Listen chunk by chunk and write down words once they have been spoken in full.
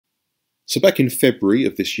So back in February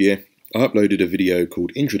of this year, I uploaded a video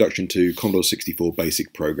called Introduction to Commodore 64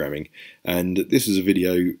 BASIC Programming, and this is a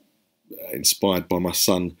video inspired by my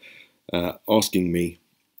son asking me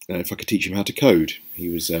if I could teach him how to code. He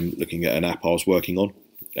was looking at an app I was working on,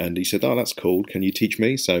 and he said, "Oh, that's cool, can you teach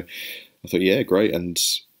me?" So I thought, yeah, great, and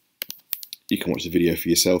you can watch the video for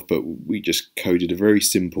yourself, but we just coded a very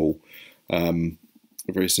simple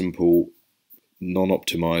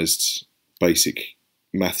non-optimized basic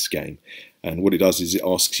maths game. And what it does is it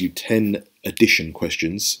asks you 10 addition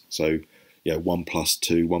questions, so 1 plus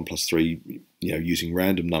 2, 1 plus 3, using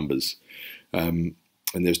random numbers. And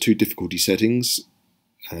there's 2 difficulty settings,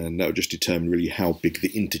 and that would just determine really how big the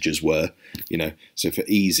integers were. So for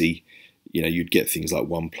easy, you'd get things like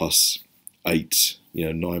 1 plus 8,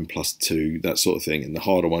 9 plus 2, that sort of thing. And the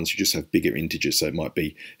harder ones, you just have bigger integers, so it might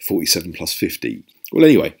be 47 plus 50. Well,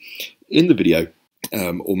 anyway, in the video,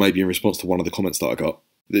 or maybe in response to one of the comments that I got,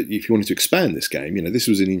 that if you wanted to expand this game, this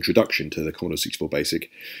was an introduction to the Commodore 64 BASIC.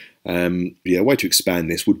 A way to expand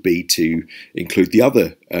this would be to include the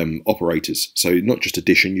other operators. So not just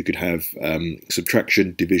addition, you could have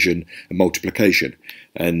subtraction, division, and multiplication.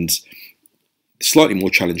 And slightly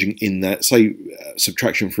more challenging in that, say,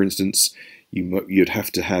 subtraction, for instance, you'd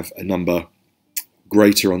have to have a number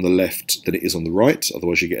greater on the left than it is on the right,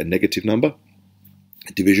 otherwise you get a negative number.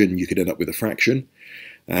 Division, you could end up with a fraction,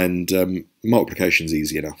 and multiplication is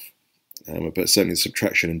easy enough, but certainly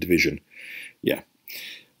subtraction and division, yeah.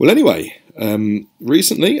 Well, anyway,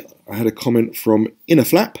 recently I had a comment from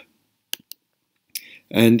InAFlap,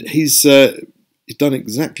 and he's done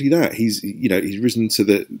exactly that. He's risen to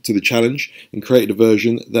the challenge and created a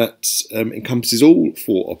version that encompasses all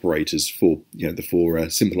 4 operators, the 4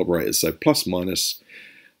 simple operators, so plus, minus,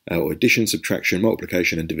 or addition, subtraction,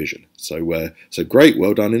 multiplication, and division. So great,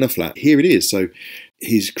 well done InAFlap. Here it is. So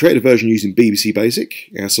he's created a version using BBC BASIC,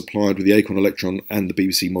 as supplied with the Acorn Electron and the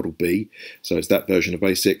BBC Model B. So it's that version of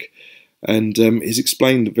BASIC, and he's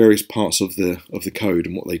explained the various parts of the code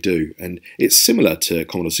and what they do. And it's similar to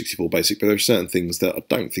Commodore 64 BASIC, but there are certain things that I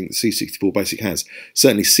don't think the C64 BASIC has.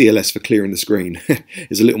 Certainly CLS for clearing the screen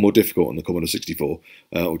is a little more difficult on the Commodore 64,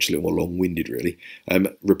 or just a little more long-winded, really.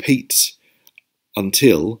 Repeat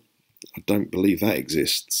until, I don't believe that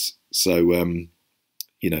exists. So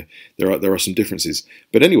there are some differences.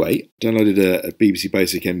 But anyway, downloaded a BBC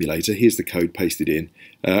BASIC emulator. Here's the code pasted in.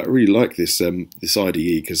 I really like this this IDE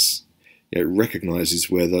because it recognises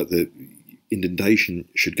where the indentation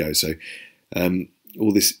should go. So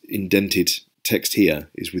all this indented text here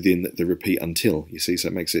is within the repeat until. You see, so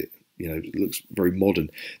it makes it it looks very modern.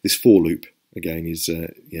 This for loop again is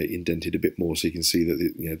indented a bit more, so you can see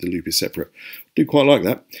that the loop is separate. Do quite like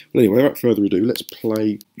that. Well, anyway, without further ado, let's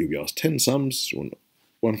play. You'll be asked 10 sums.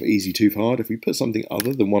 One for easy, 2 for hard. If we put something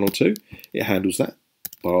other than 1 or 2, it handles that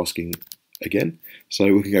by asking again.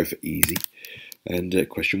 So we can go for easy. And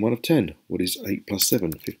question 1 of 10. What is 8 plus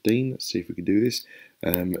 7? 15. Let's see if we can do this.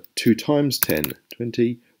 2 times 10.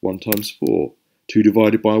 20. 1 times 4. 2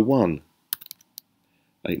 divided by 1.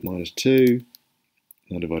 8 minus 2.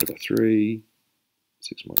 9 divided by 3.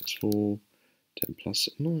 6 minus 4. 10 plus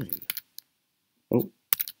 9. Oh.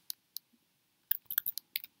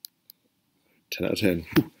 10 out of 10.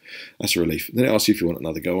 Whew. That's a relief. Then it asks you if you want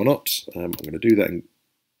another go or not. I'm going to do that in...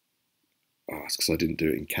 it's because I didn't do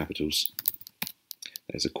it in capitals.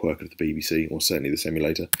 There's a quirk of the BBC, or certainly the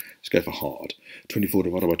simulator. Let's go for hard. 24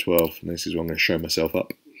 divided by 12. And this is where I'm going to show myself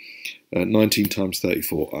up. 19 times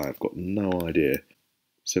 34. I've got no idea.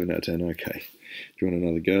 7 out of 10. Okay. Do you want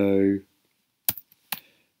another go?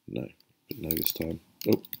 No. But no this time.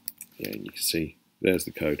 Oh. Yeah, and you can see there's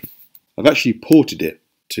the code. I've actually ported it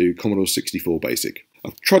to Commodore 64 BASIC.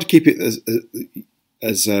 I've tried to keep it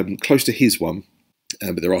as close to his one,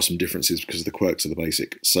 but there are some differences because of the quirks of the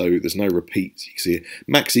BASIC. So there's no repeat. You can see it.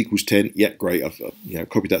 Max equals 10. Yeah, great. I've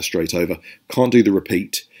copied that straight over. Can't do the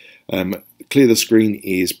repeat. Clear the screen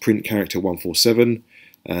is print character 147.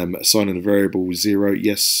 Assigning a variable 0.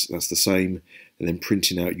 Yes, that's the same. And then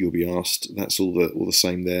printing out, you'll be asked. That's all the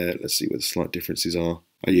same there. Let's see where the slight differences are.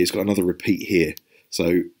 Oh yeah, it's got another repeat here.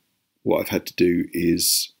 So what I've had to do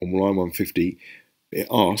is, on line 150, it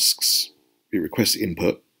requests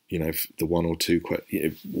input, the 1 or 2,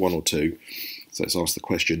 1 or 2, so it's asked the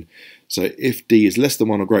question. So if D is less than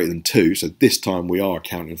 1 or greater than 2, so this time we are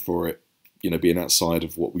accounting for it, being outside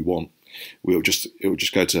of what we want, it will just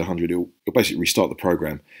go to 100, it'll basically restart the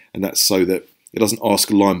program, and that's so that it doesn't ask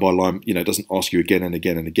line by line, it doesn't ask you again and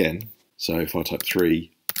again and again. So if I type 3,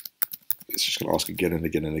 it's just going to ask again and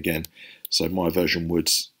again and again. So my version would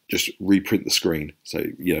just reprint the screen. So,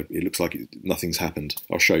 it looks like nothing's happened.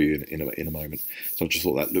 I'll show you in a moment. So I just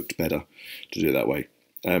thought that looked better to do it that way.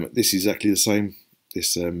 This is exactly the same.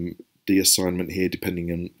 This D assignment here,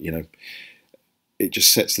 depending on, it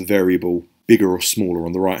just sets the variable bigger or smaller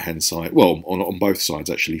on the right hand side, well, on both sides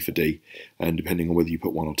actually for D, and depending on whether you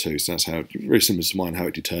put 1 or 2. So that's how, very similar to mine, how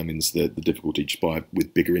it determines the difficulty just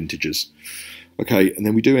with bigger integers. Okay, and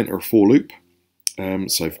then we do enter a for loop.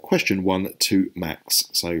 So for question 1 to max,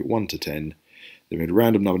 so 1 to 10, then we had a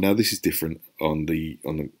random number. Now this is different on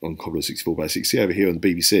Commodore 64 BASIC. See over here on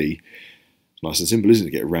the BBC, it's nice and simple, isn't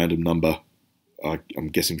it? Get a random number, I'm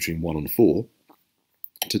guessing between 1 and 4.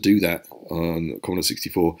 To do that on Commodore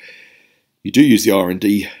 64, you do use the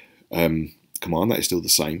R&D command. That is still the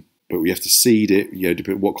same, but we have to seed it.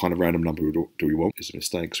 Depending what kind of random number do we want. It's a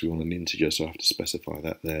mistake because we want an integer, so I have to specify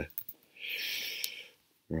that there.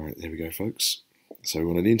 Right, there we go, folks. So we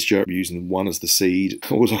want an integer. We're using 1 as the seed.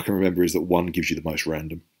 All I can remember is that 1 gives you the most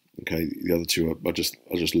random. Okay, the other two are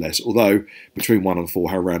just less. Although between 1 and 4,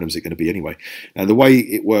 how random is it going to be anyway? And the way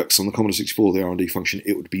it works on the Commodore 64, the R&D function,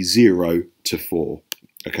 it would be 0 to 4.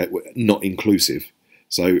 Okay, not inclusive.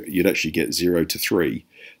 So you'd actually get 0 to 3.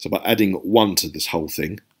 So by adding 1 to this whole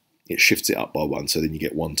thing, it shifts it up by 1. So then you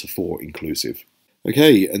get 1 to 4 inclusive.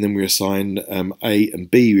 Okay, and then we assign A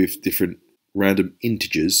and B with different random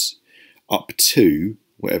integers up to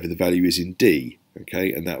whatever the value is in D.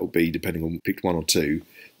 Okay, and that will be, depending on picked 1 or 2,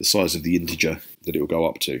 the size of the integer that it will go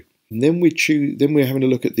up to. And then we're having a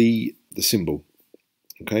look at the symbol.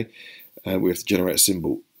 Okay, we have to generate a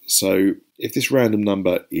symbol. So if this random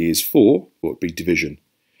number is 4, it would be division.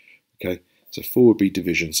 Okay, so 4 would be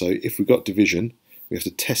division. So if we've got division, we have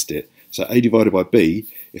to test it. So A divided by B,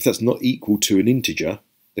 if that's not equal to an integer,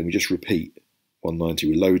 then we just repeat 190.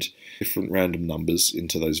 We load different random numbers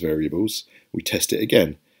into those variables. We test it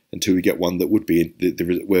again until we get one that would be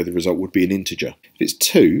where the result would be an integer. If it's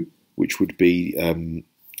 2, which would be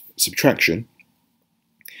subtraction,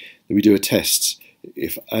 then we do a test.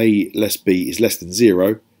 If A less B is less than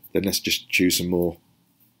 0, then let's just choose some more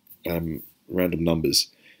random numbers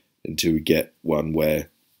until we get one where,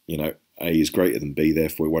 A is greater than B,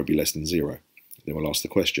 therefore it won't be less than 0. Then we'll ask the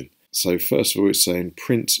question. So first of all, it's saying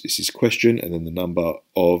print, this is question, and then the number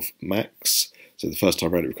of max. So the first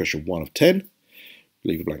time around it was question 1 of 10.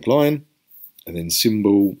 Leave a blank line, and then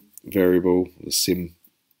symbol variable, the sim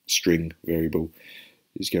string variable,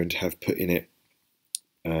 is going to have put in it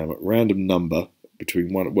random number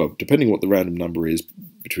between 1, well, depending on what the random number is,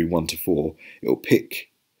 between 1 to 4, it will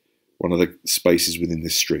pick one of the spaces within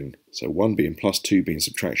this string. So 1 being plus, 2 being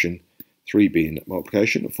subtraction, 3 being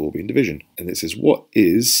multiplication, and 4 being division. And it says what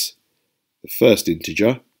is the first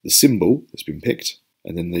integer, the symbol that's been picked,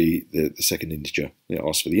 and then the second integer. It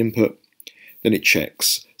asks for the input, then it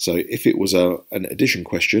checks. So if it was an addition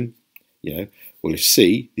question, well, if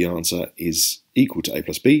C, the answer, is equal to A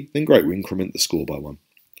plus B, then great, we increment the score by 1.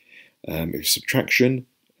 If subtraction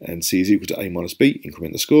and C is equal to A minus B,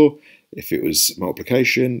 increment the score. If it was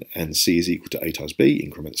multiplication and C is equal to A times B,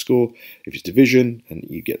 increment the score. If it's division, and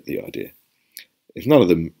you get the idea. If none of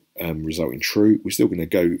them result in true, we're still going to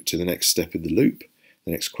go to the next step of the loop,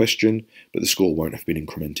 the next question, but the score won't have been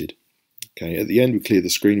incremented. Okay, at the end we clear the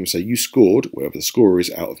screen and we say you scored whatever the score is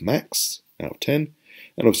out of max, out of 10,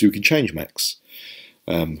 and obviously we can change max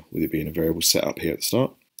with it being a variable set up here at the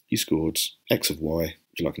start. You scored X of Y,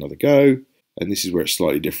 would you like another go? And this is where it's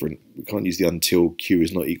slightly different. We can't use the until Q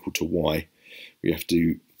is not equal to Y. We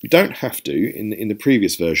don't have to, in the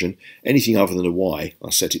previous version, anything other than a Y I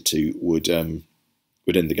set it to would end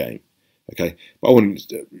the game. Okay, but I want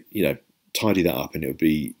to tidy that up, and it would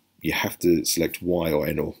be, you have to select Y or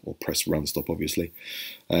N or press run stop, obviously.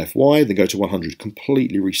 If Y, then go to 100,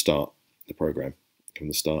 completely restart the program from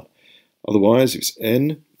the start. Otherwise, if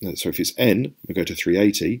it's N, we go to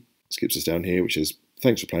 380, skips us down here, which is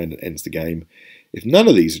thanks for playing, and ends the game. If none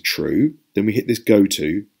of these are true, then we hit this go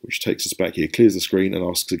to, which takes us back here, clears the screen and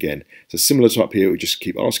asks again. So similar to up here, we just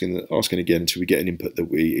keep asking again until we get an input that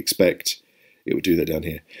we expect. It will do that down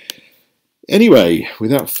here. Anyway,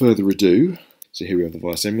 without further ado, so here we have the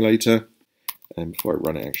Vice emulator, and before I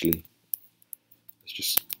run it, actually, let's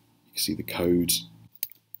just, you can see the code.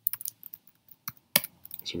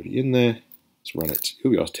 It's already in there. Let's run it. Here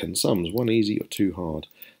we are, 10 sums, 1 easy or 2 hard.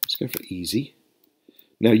 Let's go for easy.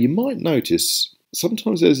 Now you might notice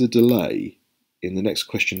sometimes there's a delay in the next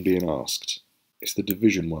question being asked. It's the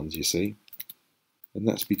division ones, you see, and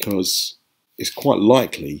that's because it's quite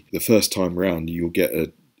likely the first time round you'll get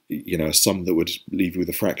a sum that would leave you with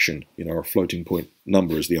a fraction, or a floating point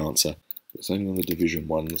number as the answer. It's only on the division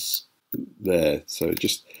ones there, so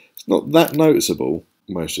it's not that noticeable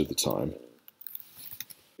most of the time.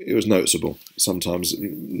 It was noticeable sometimes,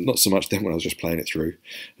 not so much then when I was just playing it through,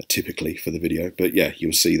 typically for the video, but yeah,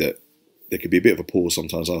 you'll see that there could be a bit of a pause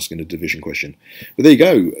sometimes asking a division question. But there you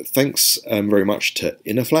go. Thanks very much to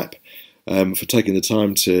InAFlap for taking the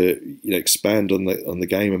time to expand on the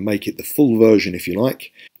game and make it the full version, if you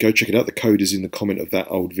like. Go check it out. The code is in the comment of that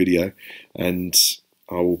old video, and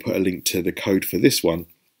I will put a link to the code for this one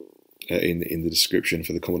in the description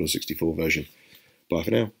for the Commodore 64 version. Bye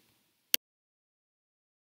for now.